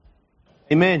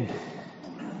Amen.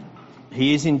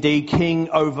 He is indeed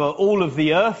king over all of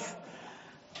the earth,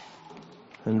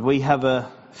 and we have a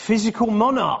physical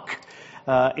monarch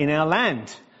in our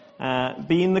land,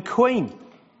 being the Queen.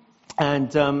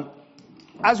 And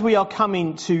as we are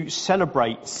coming to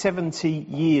celebrate 70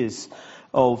 years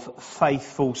of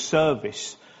faithful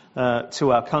service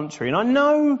to our country, and I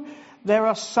know there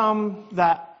are some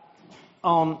that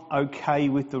aren't okay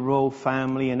with the royal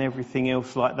family and everything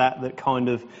else like that that kind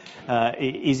of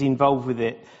is involved with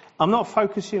it. I'm not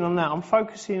focusing on that. I'm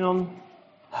focusing on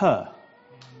her.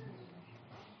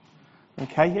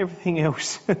 Okay, everything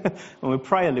else. And we'll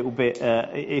pray a little bit,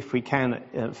 if we can,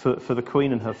 for the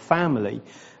Queen and her family.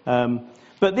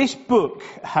 But this book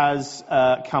has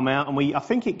come out, and I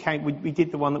think it came. We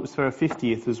did the one that was for her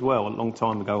 50th as well, a long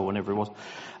time ago, or whenever it was.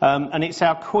 And it's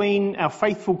our Queen, our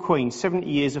faithful Queen, 70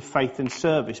 Years of Faith and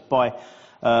Service by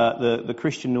the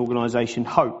Christian organisation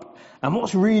Hope. And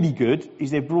what's really good is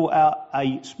they've brought out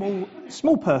a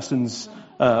small person's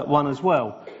one as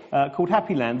well, called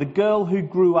Happy Land, the girl who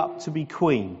grew up to be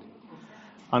Queen.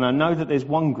 And I know that there's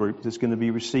one group that's going to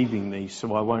be receiving these,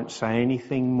 so I won't say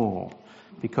anything more.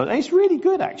 Because it's really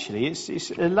good, actually.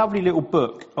 It's a lovely little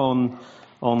book on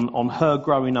her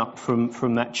growing up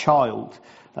from that child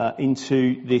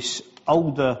into this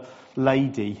older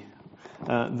lady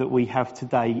that we have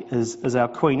today as our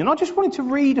Queen. And I just wanted to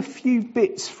read a few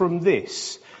bits from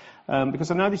this, because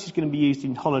I know this is going to be used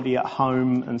in Holiday at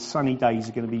Home, and Sunny Days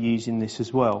are going to be using this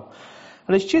as well.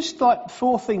 And it's just like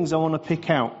 4 things I want to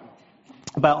pick out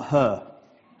about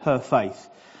her faith.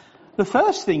 The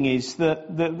first thing is that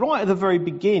right at the very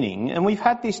beginning, and we've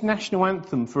had this national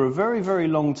anthem for a very, very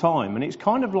long time, and it's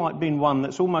kind of like been one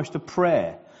that's almost a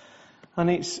prayer. And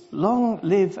it's, long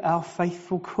live our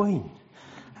faithful Queen.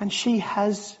 And she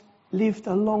has lived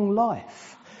a long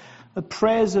life. The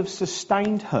prayers have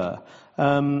sustained her.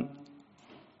 And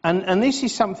this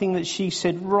is something that she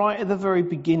said right at the very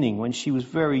beginning when she was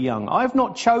very young. I have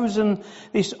not chosen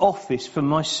this office for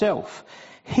myself.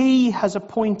 He has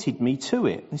appointed me to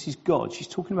it. This is God. She's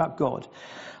talking about God.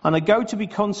 And I go to be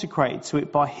consecrated to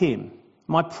it by him.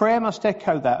 My prayer must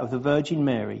echo that of the Virgin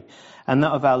Mary and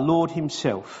that of our Lord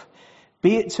himself.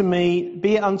 Be it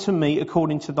unto me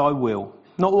according to thy will.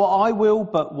 Not what I will,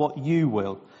 but what you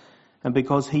will. And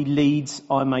because he leads,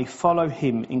 I may follow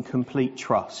him in complete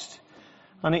trust.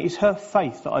 And it is her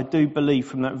faith that I do believe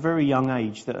from that very young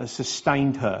age that has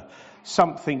sustained her.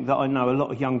 Something that I know a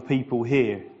lot of young people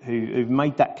here who've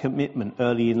made that commitment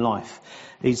early in life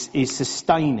is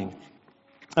sustaining.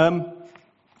 And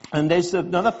there's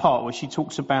another part where she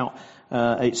talks about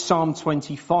it's Psalm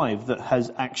 25 that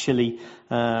has actually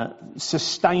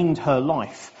sustained her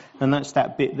life. And that's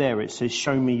that bit there. It says,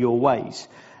 show me your ways.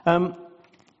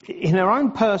 In her own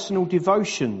personal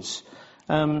devotions,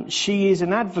 she is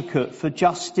an advocate for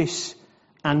justice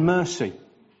and mercy,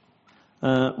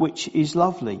 which is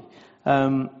lovely.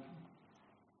 And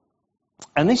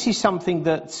this is something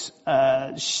that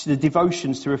the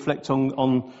devotions to reflect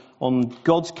on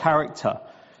God's character.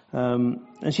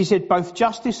 And she said, both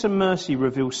justice and mercy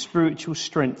reveal spiritual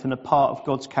strength and a part of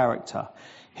God's character.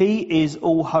 He is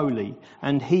all holy,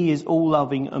 and he is all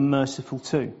loving and merciful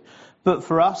too. But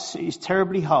for us, it is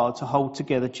terribly hard to hold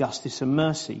together justice and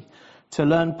mercy. To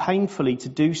learn painfully to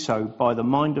do so by the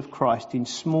mind of Christ in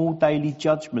small daily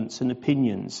judgments and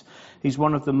opinions is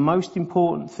one of the most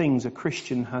important things a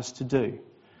Christian has to do.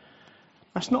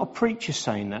 That's not a preacher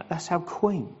saying that, that's our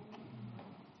Queen.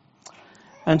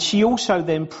 And she also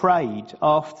then prayed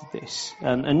after this.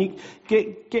 And you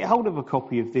get hold of a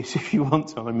copy of this if you want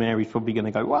to. Mary's probably going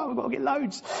to go, well, we've got to get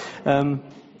loads.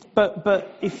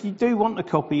 But if you do want a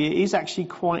copy, it is actually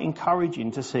quite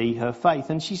encouraging to see her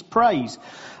faith. And she prays,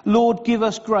 Lord, give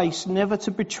us grace never to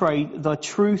betray thy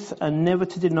truth and never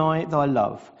to deny thy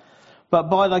love. But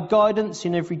by thy guidance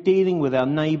in every dealing with our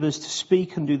neighbours to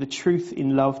speak and do the truth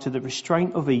in love to the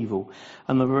restraint of evil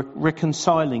and the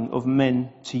reconciling of men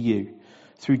to you.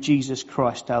 Through Jesus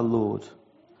Christ our Lord.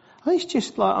 And it's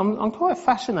just like, I'm quite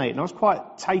fascinated. I was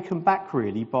quite taken back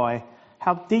really by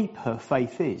how deep her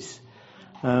faith is.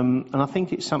 And I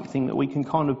think it's something that we can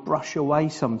kind of brush away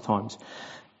sometimes.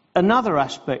 Another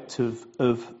aspect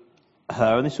of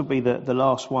her, and this will be the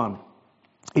last one,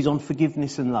 is on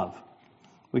forgiveness and love,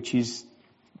 which is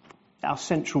our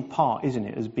central part, isn't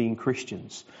it, as being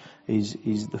Christians,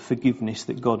 is the forgiveness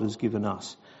that God has given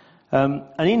us. And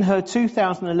in her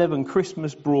 2011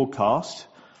 Christmas broadcast,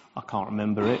 I can't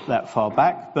remember it that far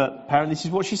back, but apparently this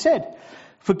is what she said.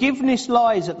 Forgiveness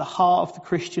lies at the heart of the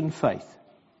Christian faith.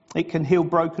 It can heal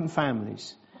broken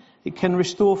families. It can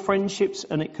restore friendships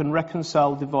and it can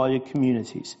reconcile divided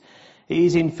communities. It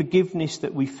is in forgiveness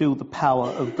that we feel the power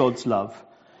of God's love.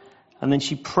 And then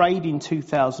she prayed in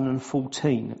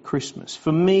 2014 at Christmas,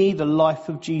 "For me, the life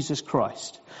of Jesus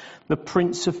Christ, the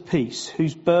Prince of Peace,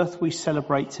 whose birth we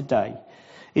celebrate today,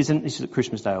 this is at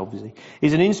Christmas Day obviously,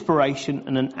 is an inspiration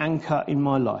and an anchor in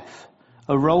my life,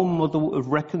 a role model of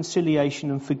reconciliation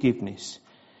and forgiveness.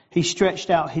 He stretched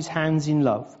out his hands in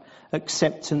love,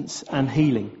 acceptance and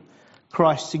healing.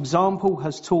 Christ's example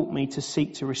has taught me to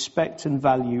seek to respect and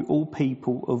value all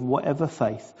people of whatever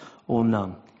faith or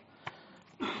none."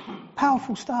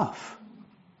 Powerful stuff.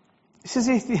 It's as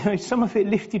if, some of it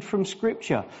lifted from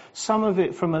Scripture, some of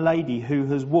it from a lady who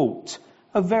has walked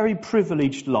a very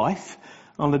privileged life,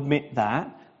 I'll admit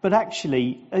that, but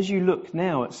actually, as you look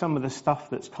now at some of the stuff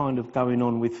that's kind of going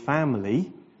on with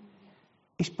family,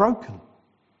 it's broken.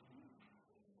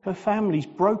 Her family's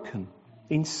broken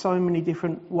in so many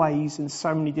different ways and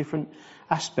so many different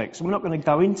aspects. And we're not going to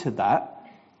go into that.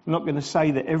 I'm not going to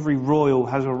say that every royal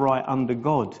has a right under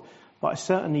God. But I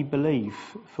certainly believe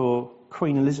for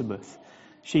Queen Elizabeth,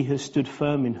 she has stood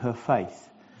firm in her faith.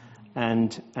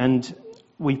 And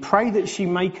we pray that she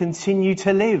may continue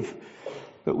to live.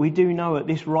 But we do know at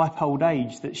this ripe old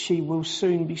age that she will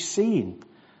soon be seeing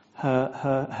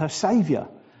her Saviour.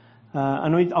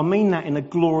 And I mean that in a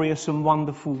glorious and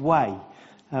wonderful way.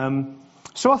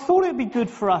 So I thought it'd be good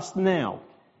for us now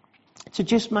to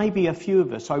just maybe a few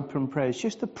of us open prayers,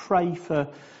 just to pray for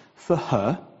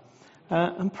her.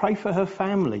 And pray for her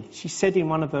family. She said in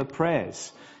one of her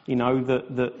prayers,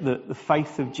 that the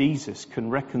faith of Jesus can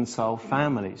reconcile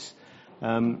families.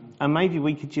 And maybe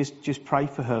we could just pray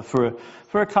for her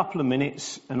for a couple of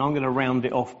minutes, and I'm going to round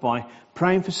it off by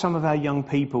praying for some of our young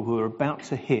people who are about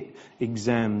to hit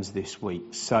exams this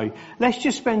week. So let's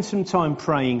just spend some time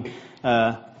praying,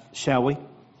 shall we?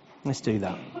 Let's do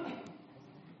that.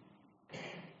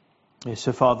 Yeah,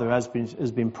 so Father, has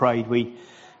been prayed,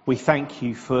 we thank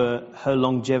you for her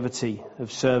longevity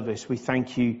of service. We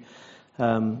thank you,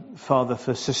 Father,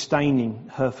 for sustaining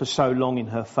her for so long in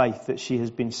her faith, that she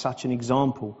has been such an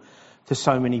example to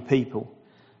so many people.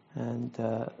 And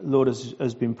Lord,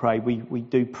 has been prayed, we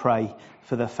do pray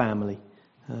for their family.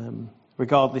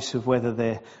 Regardless of whether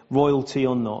they're royalty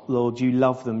or not, Lord, you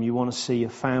love them. You want to see a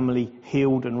family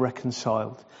healed and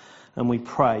reconciled. And we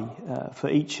pray for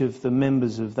each of the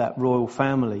members of that royal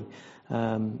family,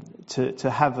 to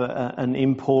have an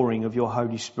inpouring of your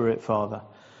Holy Spirit, Father.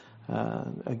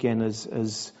 Again,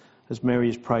 as Mary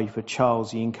has prayed for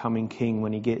Charles, the incoming king,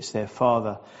 when he gets there,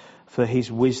 Father, for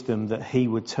his wisdom, that he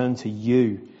would turn to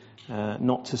you,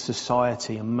 not to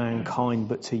society and mankind,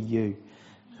 but to you.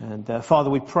 And Father,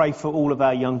 we pray for all of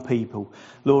our young people.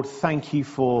 Lord, thank you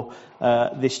for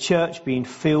this church being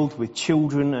filled with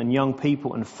children and young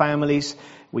people and families.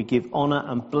 We give honour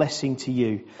and blessing to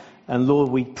you. And Lord,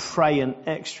 we pray an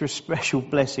extra special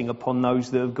blessing upon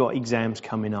those that have got exams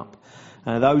coming up.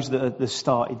 Those that have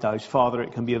started those. Father,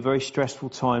 it can be a very stressful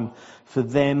time for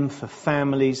them, for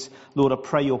families. Lord, I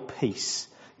pray your peace,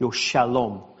 your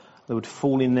shalom, that would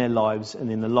fall in their lives and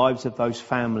in the lives of those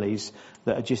families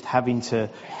that are just having to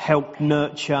help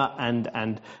nurture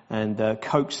and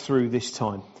coax through this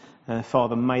time.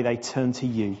 Father, may they turn to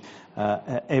you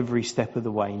at every step of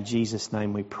the way. In Jesus'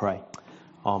 name we pray.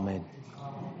 Amen.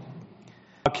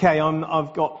 Okay,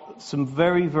 I've got some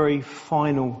very, very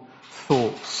final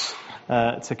thoughts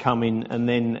to come in, and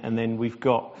then we've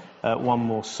got one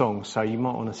more song, so you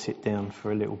might want to sit down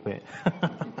for a little bit.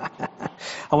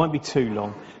 I won't be too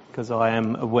long because I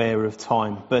am aware of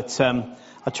time, but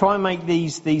I try and make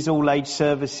these all-age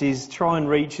services, try and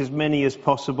reach as many as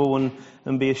possible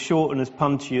and be as short and as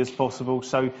punchy as possible,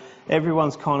 so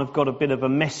everyone's kind of got a bit of a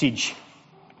message.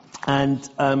 And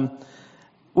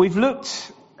we've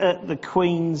looked at the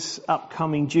Queen's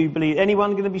upcoming Jubilee.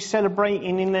 Anyone going to be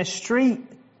celebrating in their street?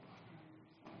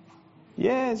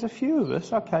 Yeah, there's a few of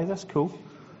us. Okay, that's cool.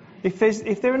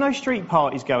 If there are no street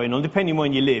parties going on, depending on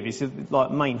where you live, it's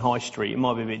like main high street, it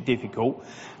might be a bit difficult.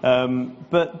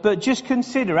 But just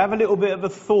consider, have a little bit of a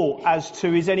thought as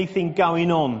to, is anything going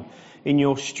on in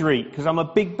your street? Because I'm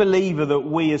a big believer that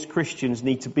we as Christians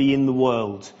need to be in the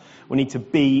world. We need to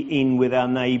be in with our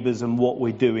neighbours and what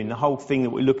we're doing. The whole thing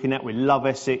that we're looking at with Love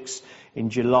Essex in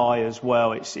July as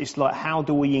well. It's like, how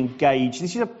do we engage?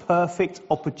 This is a perfect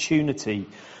opportunity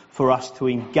for us to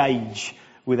engage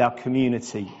with our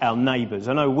community, our neighbours.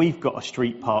 I know we've got a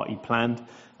street party planned,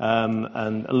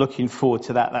 and looking forward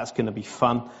to that. That's going to be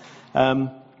fun.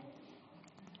 But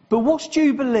what's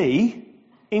Jubilee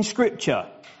in Scripture?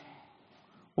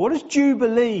 What does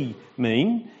Jubilee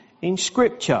mean in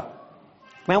Scripture?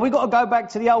 Now, we've got to go back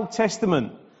to the Old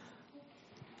Testament.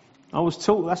 I was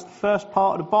taught that's the first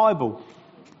part of the Bible.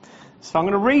 So I'm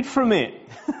going to read from it,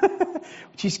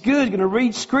 which is good. I'm going to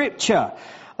read Scripture.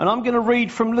 And I'm going to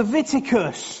read from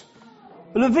Leviticus.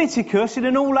 Leviticus in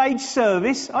an all-age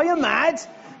service. Are you mad?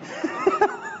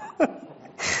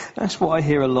 That's what I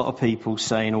hear a lot of people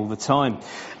saying all the time.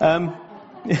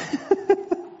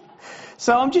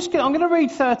 So I'm going to read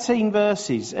 13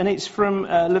 verses, and it's from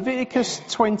Leviticus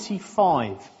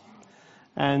 25.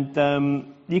 And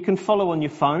you can follow on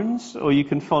your phones, or you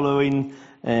can follow in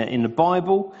the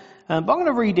Bible. But I'm going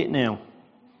to read it now.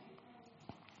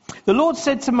 The Lord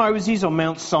said to Moses on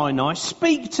Mount Sinai,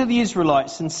 "Speak to the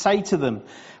Israelites and say to them,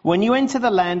 when you enter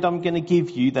the land I'm going to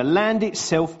give you, the land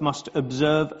itself must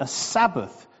observe a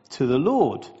Sabbath to the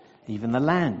Lord, even the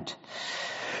land.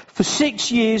 For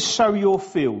 6 years sow your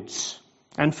fields,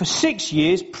 and for 6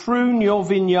 years prune your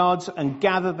vineyards and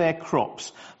gather their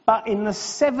crops. But in the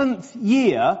 7th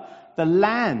year, the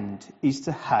land is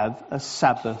to have a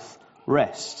Sabbath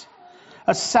rest,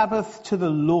 a Sabbath to the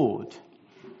Lord.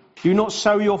 Do not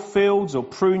sow your fields or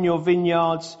prune your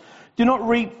vineyards. Do not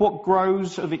reap what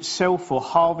grows of itself or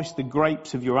harvest the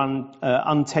grapes of your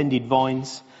untended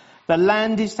vines. The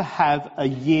land is to have a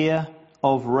year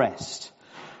of rest.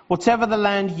 Whatever the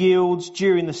land yields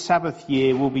during the Sabbath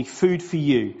year will be food for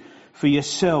you, for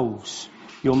yourselves,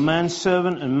 your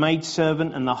manservant and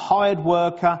maidservant and the hired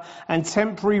worker and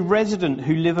temporary resident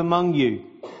who live among you,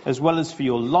 as well as for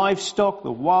your livestock,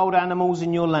 the wild animals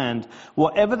in your land.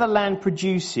 Whatever the land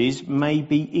produces may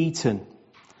be eaten.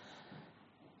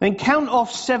 Then count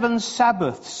off 7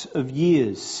 Sabbaths of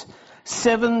years,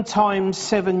 7 times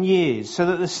 7 years, so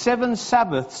that the 7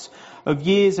 Sabbaths of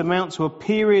years amount to a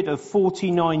period of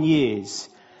 49 years.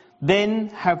 Then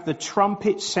have the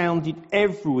trumpet sounded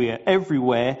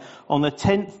everywhere on the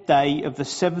 10th day of the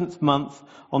 7th month,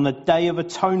 on the Day of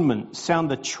Atonement. Sound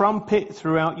the trumpet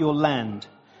throughout your land.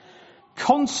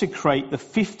 Consecrate the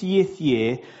 50th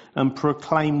year and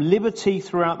proclaim liberty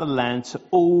throughout the land to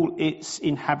all its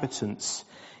inhabitants.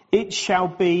 It shall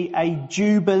be a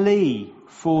jubilee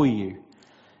for you.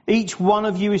 Each one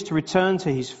of you is to return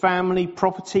to his family,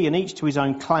 property, and each to his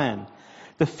own clan.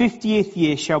 The 50th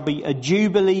year shall be a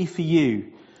jubilee for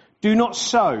you. Do not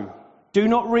sow, do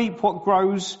not reap what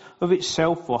grows of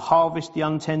itself, or harvest the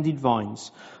untended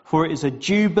vines, for it is a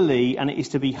jubilee and it is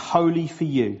to be holy for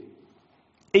you.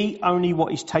 Eat only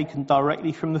what is taken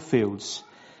directly from the fields.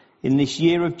 In this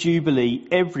year of Jubilee,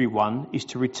 everyone is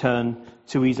to return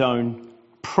to his own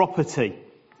property."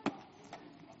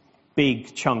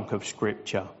 Big chunk of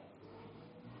Scripture.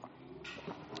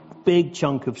 Big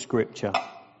chunk of Scripture.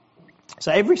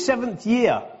 So every 7th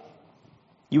year,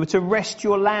 you were to rest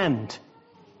your land.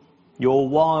 Your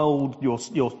wild,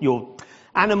 your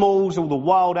animals, all the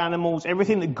wild animals,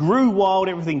 everything that grew wild,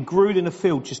 everything grew in the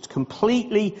field, just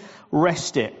completely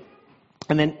rest it.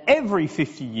 And then every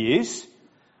 50 years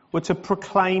were to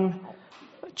proclaim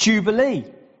Jubilee.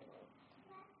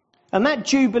 And that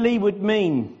Jubilee would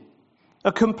mean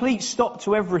a complete stop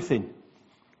to everything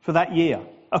for that year.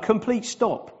 A complete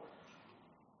stop.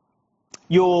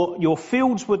 Your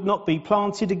fields would not be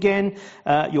planted again.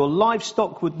 Your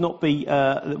livestock would be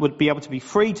able to be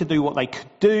free to do what they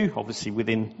could do, obviously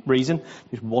within reason.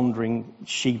 Just wandering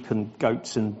sheep and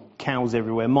goats and cows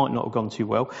everywhere might not have gone too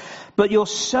well. But your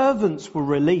servants were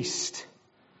released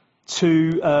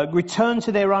to return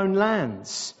to their own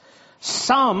lands.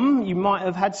 Some, you might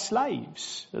have had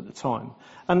slaves at the time,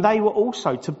 and they were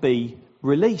also to be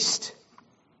released.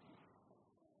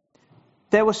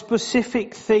 There were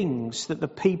specific things that the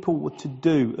people were to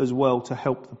do as well to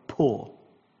help the poor.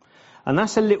 And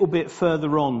that's a little bit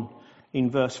further on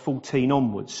in verse 14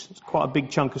 onwards. It's quite a big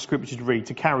chunk of Scripture to read.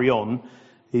 To carry on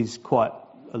is quite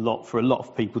a lot for a lot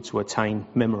of people to attain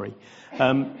memory.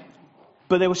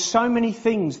 But there were so many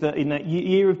things that in that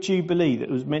year of Jubilee that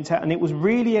was meant to happen. And it was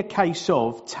really a case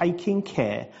of taking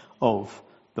care of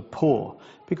the poor.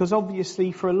 Because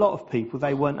obviously for a lot of people,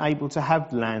 they weren't able to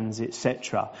have lands,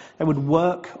 etc. They would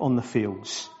work on the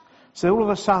fields. So all of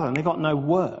a sudden, they got no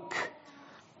work.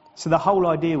 So the whole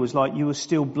idea was like, you were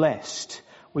still blessed.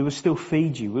 We will still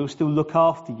feed you. We will still look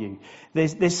after you.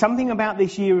 There's something about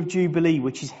this year of Jubilee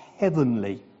which is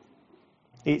heavenly.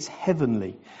 It's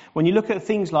heavenly. When you look at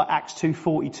things like Acts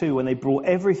 2:42, when they brought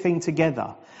everything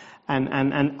together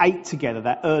and ate together,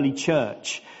 that early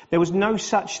church, there was no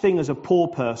such thing as a poor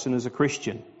person as a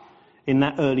Christian in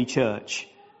that early church,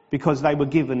 because they were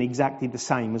given exactly the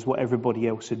same as what everybody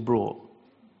else had brought.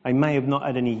 They may have not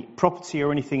had any property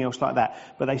or anything else like that,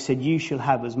 but they said, you shall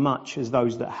have as much as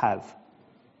those that have.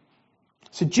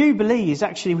 So Jubilee is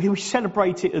actually, we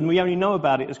celebrate it and we only know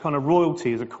about it as kind of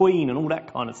royalty, as a queen and all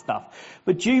that kind of stuff.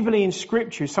 But Jubilee in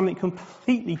Scripture is something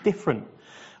completely different,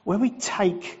 where we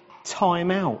take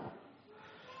time out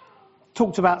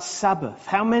Talked about Sabbath.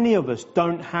 How many of us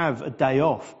don't have a day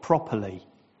off properly?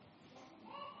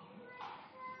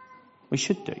 We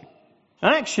should do.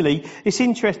 And actually, it's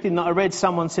interesting that I read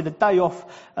someone said a day off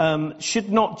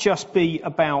should not just be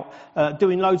about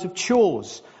doing loads of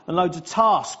chores and loads of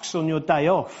tasks on your day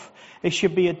off. It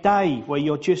should be a day where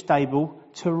you're just able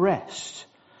to rest.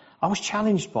 I was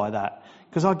challenged by that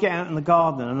because I get out in the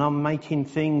garden and I'm making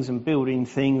things and building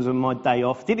things on my day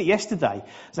off. Did it yesterday. I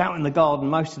was out in the garden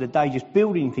most of the day just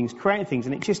building things, creating things,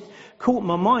 and it just caught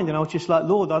my mind and I was just like,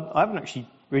 Lord, I haven't actually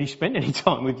really spent any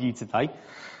time with you today.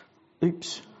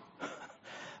 Oops.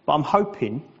 But I'm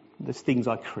hoping, there's things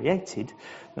I created,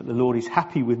 that the Lord is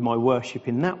happy with my worship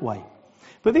in that way.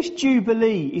 But this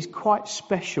Jubilee is quite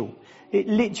special. It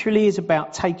literally is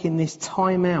about taking this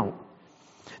time out.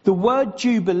 The word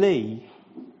Jubilee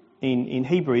in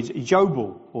Hebrew is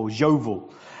Jobel or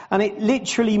Jovel. And it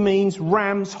literally means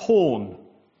ram's horn.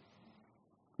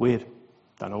 Weird.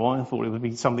 Don't know why. I thought it would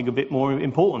be something a bit more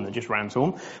important than just ram's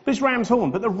horn. But it's ram's horn.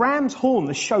 But the ram's horn,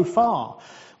 the shofar,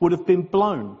 would have been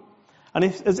blown. And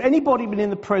has anybody been in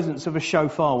the presence of a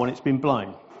shofar when it's been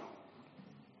blown?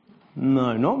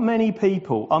 No, not many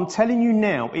people. I'm telling you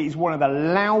now, it is one of the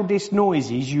loudest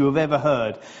noises you have ever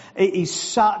heard. It is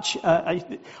such I've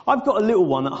got a little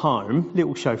one at home,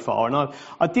 little shofar, and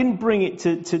I didn't bring it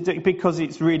to because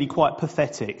it's really quite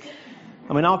pathetic.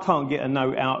 I mean, I can't get a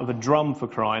note out of a drum for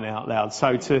crying out loud.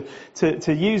 So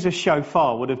to use a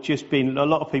shofar would have just been, a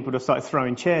lot of people would have started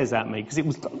throwing chairs at me because it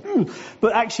was,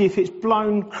 but actually if it's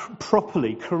blown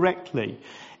properly, correctly,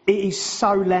 it is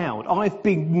so loud. I've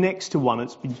been next to one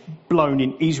that's been blown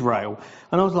in Israel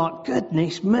and I was like,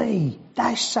 goodness me,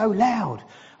 that's so loud.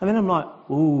 And then I'm like,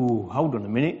 ooh, hold on a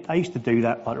minute. They used to do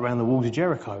that like around the walls of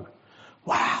Jericho.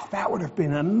 Wow, that would have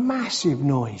been a massive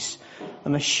noise.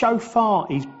 And the shofar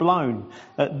is blown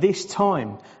at this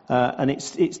time. And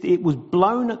it was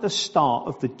blown at the start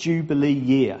of the Jubilee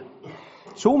year.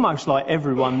 It's almost like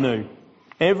everyone knew.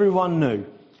 Everyone knew.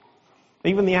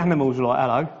 Even the animals were like,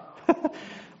 hello.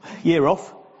 Year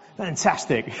off.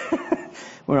 Fantastic.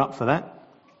 We're up for that.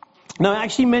 Now, it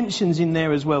actually mentions in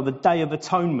there as well the Day of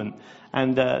Atonement.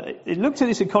 And it looked at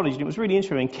this at college, and it was really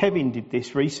interesting. Kevin did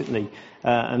this recently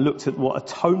and looked at what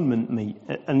atonement meant.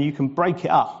 And you can break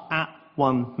it up. At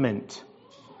one meant.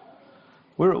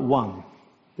 We're at one.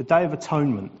 The Day of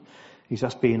Atonement is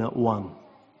us being at one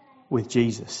with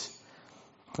Jesus.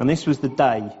 And this was the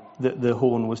day that the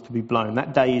horn was to be blown.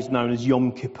 That day is known as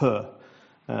Yom Kippur.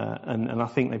 And I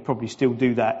think they probably still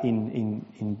do that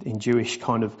in Jewish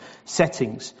kind of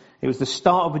settings. It was the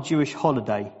start of a Jewish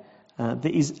holiday.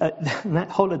 That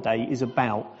holiday is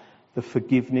about the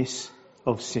forgiveness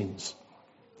of sins.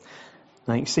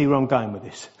 Now you can see where I'm going with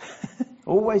this.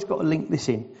 Always got to link this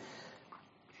in.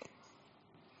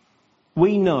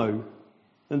 We know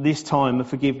that this time the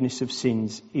forgiveness of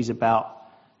sins is about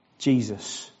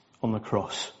Jesus on the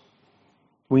cross.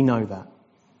 We know that.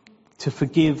 To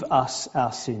forgive us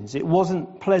our sins. It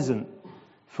wasn't pleasant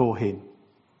for him,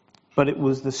 but it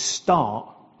was the start,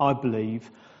 I believe,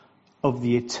 of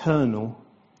the eternal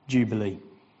Jubilee.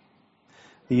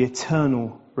 The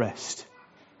eternal rest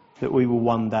that we will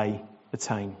one day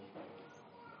attain.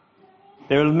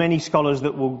 There are many scholars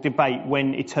that will debate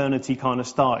when eternity kind of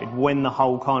started, when the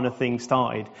whole kind of thing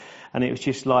started. And it was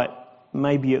just like,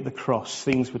 maybe at the cross,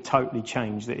 things were totally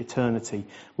changed. That eternity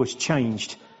was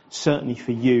changed, certainly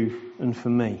for you and for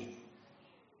me.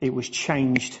 It was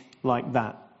changed like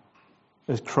that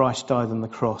as Christ died on the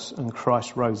cross and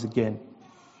Christ rose again.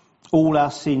 All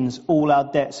our sins, all our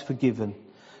debts forgiven,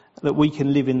 that we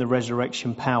can live in the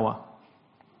resurrection power.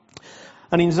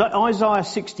 And in Isaiah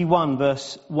 61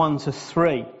 verse 1 to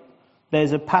 3,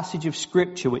 there's a passage of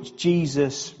scripture which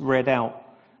Jesus read out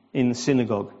in the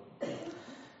synagogue.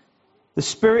 The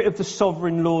Spirit of the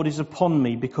Sovereign Lord is upon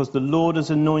me because the Lord has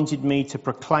anointed me to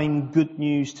proclaim good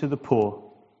news to the poor.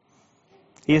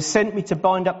 He has sent me to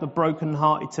bind up the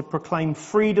brokenhearted, to proclaim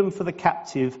freedom for the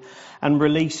captive and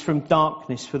release from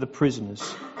darkness for the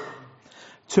prisoners.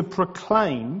 To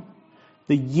proclaim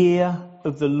the year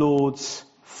of the Lord's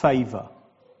favour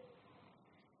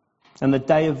and the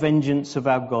day of vengeance of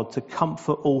our God, to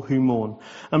comfort all who mourn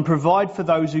and provide for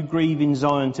those who grieve in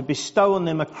Zion, to bestow on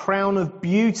them a crown of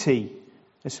beauty.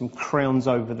 There's some crowns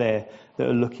over there that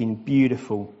are looking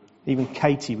beautiful. Even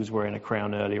Katie was wearing a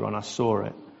crown earlier on, I saw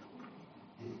it.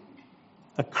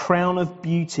 A crown of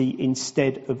beauty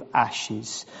instead of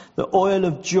ashes. The oil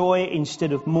of joy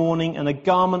instead of mourning, and a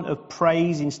garment of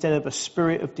praise instead of a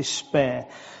spirit of despair.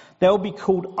 They'll be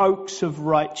called oaks of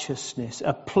righteousness,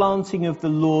 a planting of the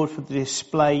Lord for the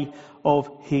display of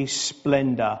his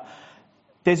splendour.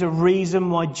 There's a reason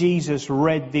why Jesus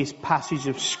read this passage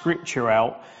of Scripture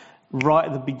out right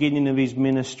at the beginning of his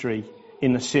ministry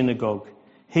in the synagogue.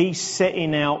 He's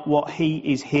setting out what he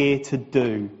is here to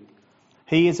do.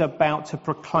 He is about to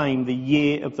proclaim the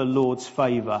year of the Lord's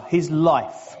favour. His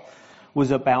life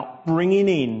was about bringing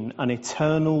in an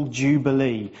eternal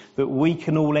jubilee that we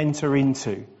can all enter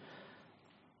into.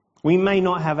 We may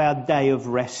not have our day of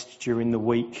rest during the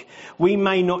week. We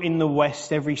may not in the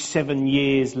West every 7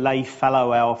 years lay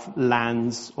fallow our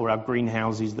lands or our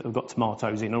greenhouses that have got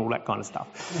tomatoes in and all that kind of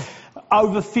stuff.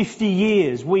 Over 50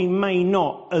 years we may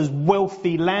not, as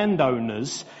wealthy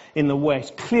landowners in the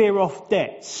West, clear off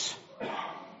debts.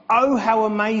 Oh, how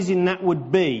amazing that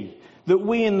would be that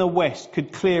we in the West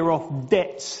could clear off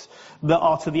debts that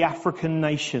are to the African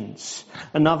nations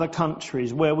and other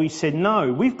countries where we said,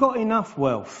 no, we've got enough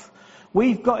wealth.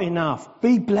 We've got enough.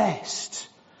 Be blessed.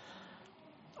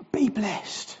 Be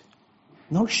blessed.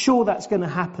 Not sure that's going to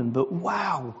happen, but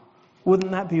wow,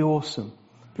 wouldn't that be awesome?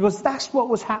 Because that's what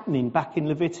was happening back in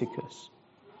Leviticus.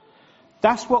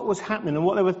 That's what was happening and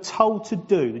what they were told to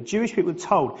do. The Jewish people were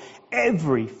told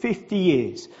every 50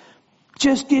 years,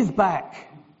 just give back.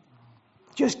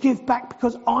 Just give back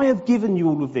because I have given you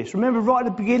all of this. Remember right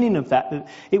at the beginning of that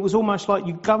it was almost like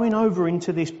you're going over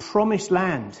into this promised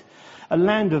land. A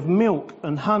land of milk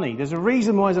and honey. There's a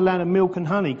reason why it's a land of milk and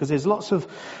honey, because there's lots of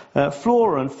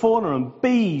flora and fauna and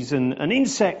bees and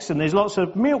insects, and there's lots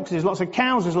of milk, there's lots of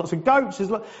cows, there's lots of goats,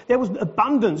 there was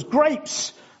abundance,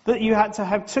 grapes that you had to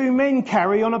have 2 men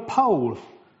carry on a pole.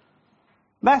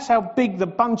 That's how big the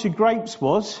bunch of grapes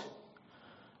was.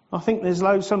 I think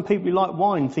there's some people who like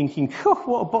wine thinking,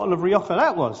 what a bottle of Rioja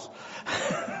that was.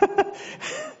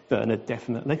 Bernard,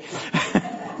 definitely.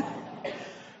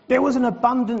 There was an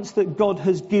abundance that God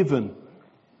has given.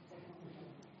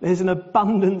 There's an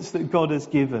abundance that God has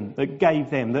given, that gave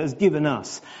them, that has given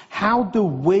us. How do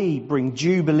we bring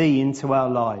jubilee into our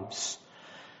lives?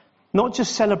 Not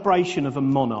just celebration of a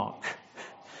monarch,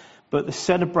 but the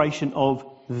celebration of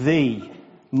the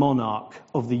monarch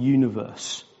of the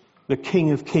universe, the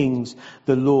King of Kings,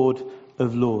 the Lord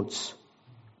of Lords.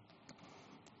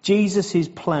 Jesus'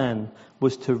 plan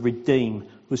was to redeem,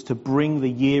 was to bring the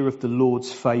year of the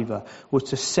Lord's favour, was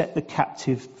to set the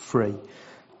captive free.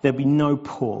 There'd be no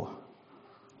poor.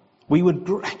 We would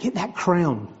get that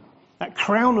crown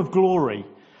of glory.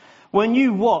 When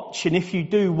you watch, and if you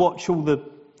do watch all the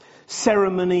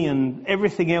ceremony and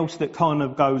everything else that kind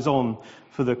of goes on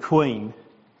for the Queen,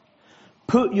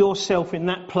 put yourself in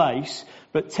that place,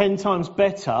 but 10 times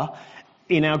better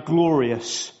in our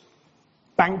glorious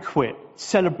banquet,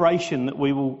 celebration that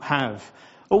we will have.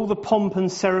 All the pomp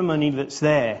and ceremony that's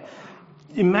there.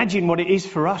 Imagine what it is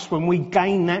for us when we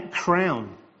gain that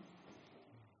crown.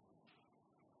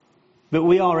 That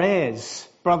we are heirs,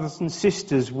 brothers and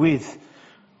sisters, with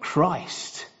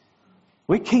Christ.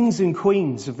 We're kings and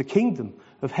queens of the kingdom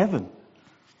of heaven.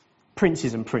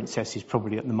 Princes and princesses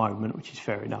probably at the moment, which is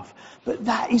fair enough. But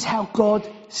that is how God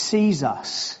sees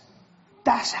us.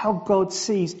 That's how God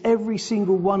sees every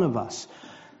single one of us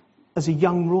as a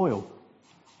young royal.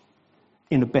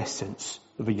 In the best sense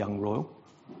of a young royal.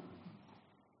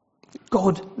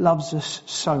 God loves us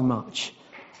so much.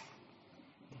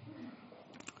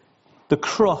 The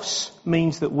cross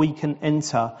means that we can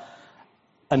enter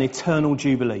an eternal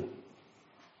jubilee.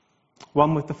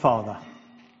 One with the Father.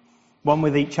 One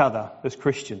with each other as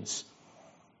Christians.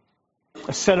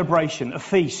 A celebration, a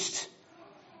feast.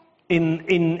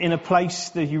 In a place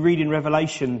that you read in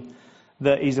Revelation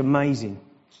that is amazing.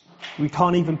 We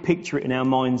can't even picture it in our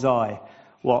mind's eye.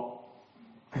 What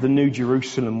the New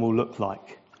Jerusalem will look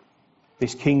like.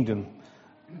 This kingdom,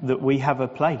 that we have a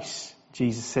place.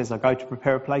 Jesus says, I go to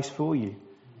prepare a place for you.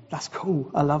 That's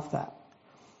cool. I love that.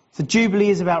 So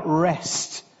Jubilee is about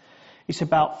rest. It's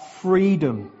about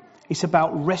freedom. It's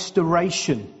about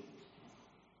restoration.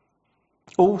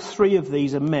 All 3 of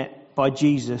these are met by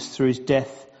Jesus through his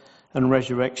death and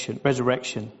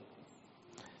resurrection.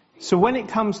 So when it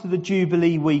comes to the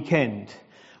Jubilee weekend,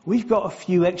 we've got a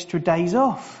few extra days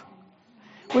off.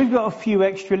 We've got a few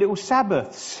extra little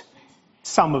Sabbaths.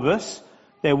 Some of us,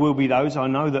 there will be those I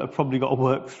know that have probably got to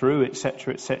work through,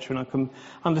 etc., and I can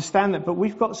understand that. But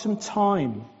we've got some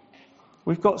time.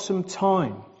 We've got some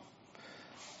time.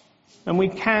 And we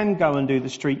can go and do the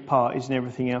street parties and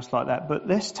everything else like that. But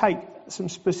let's take some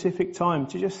specific time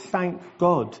to just thank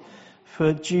God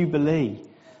for Jubilee,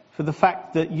 for the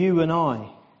fact that you and I,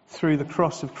 through the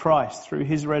cross of Christ, through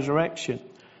his resurrection,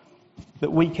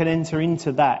 that we can enter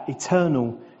into that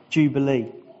eternal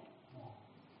Jubilee.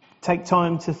 Take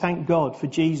time to thank God for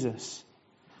Jesus.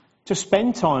 To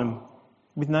spend time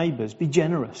with neighbours. Be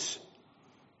generous.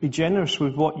 Be generous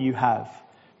with what you have.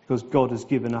 because God has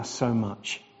given us so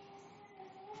much.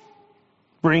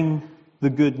 Bring the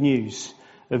good news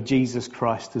of Jesus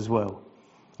Christ as well.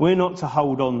 We're not to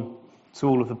hold on to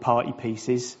all of the party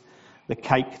pieces, the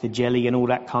cake, the jelly and all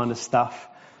that kind of stuff.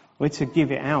 We're to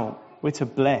give it out. We're to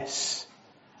bless.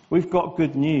 We've got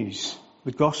good news,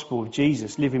 the gospel of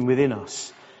Jesus living within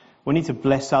us. We need to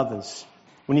bless others.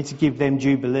 We need to give them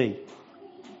Jubilee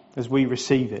as we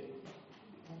receive it.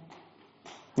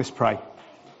 Let's pray.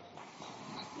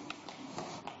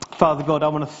 Father God, I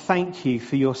want to thank you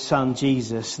for your Son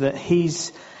Jesus, that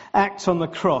his act on the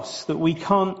cross that we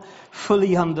can't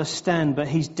fully understand, but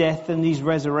his death and his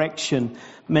resurrection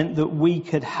meant that we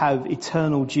could have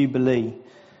eternal Jubilee.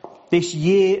 This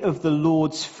year of the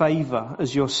Lord's favour,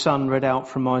 as your Son read out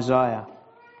from Isaiah.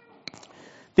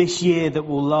 This year that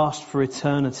will last for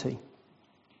eternity.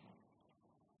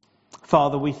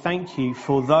 Father, we thank you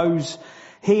for those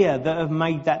here that have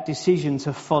made that decision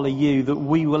to follow you, that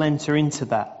we will enter into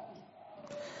that.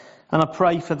 And I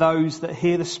pray for those that are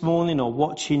here this morning or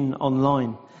watching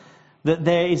online, that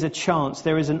there is a chance,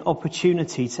 there is an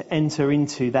opportunity to enter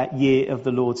into that year of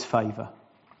the Lord's favour.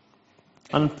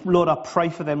 And Lord, I pray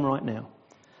for them right now.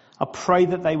 I pray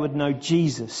that they would know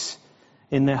Jesus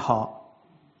in their heart,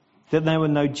 that they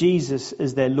would know Jesus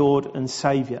as their Lord and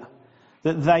Saviour,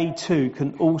 that they too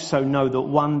can also know that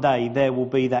one day there will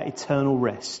be that eternal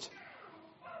rest.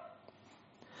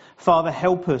 Father,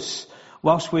 help us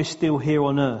whilst we're still here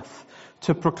on earth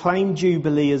to proclaim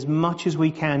Jubilee as much as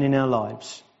we can in our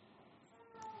lives,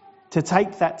 to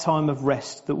take that time of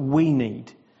rest that we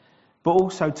need, but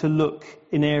also to look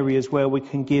in areas where we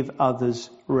can give others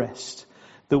rest,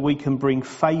 that we can bring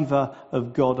favour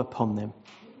of God upon them.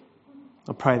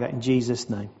 I pray that in Jesus'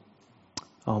 name.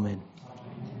 Amen.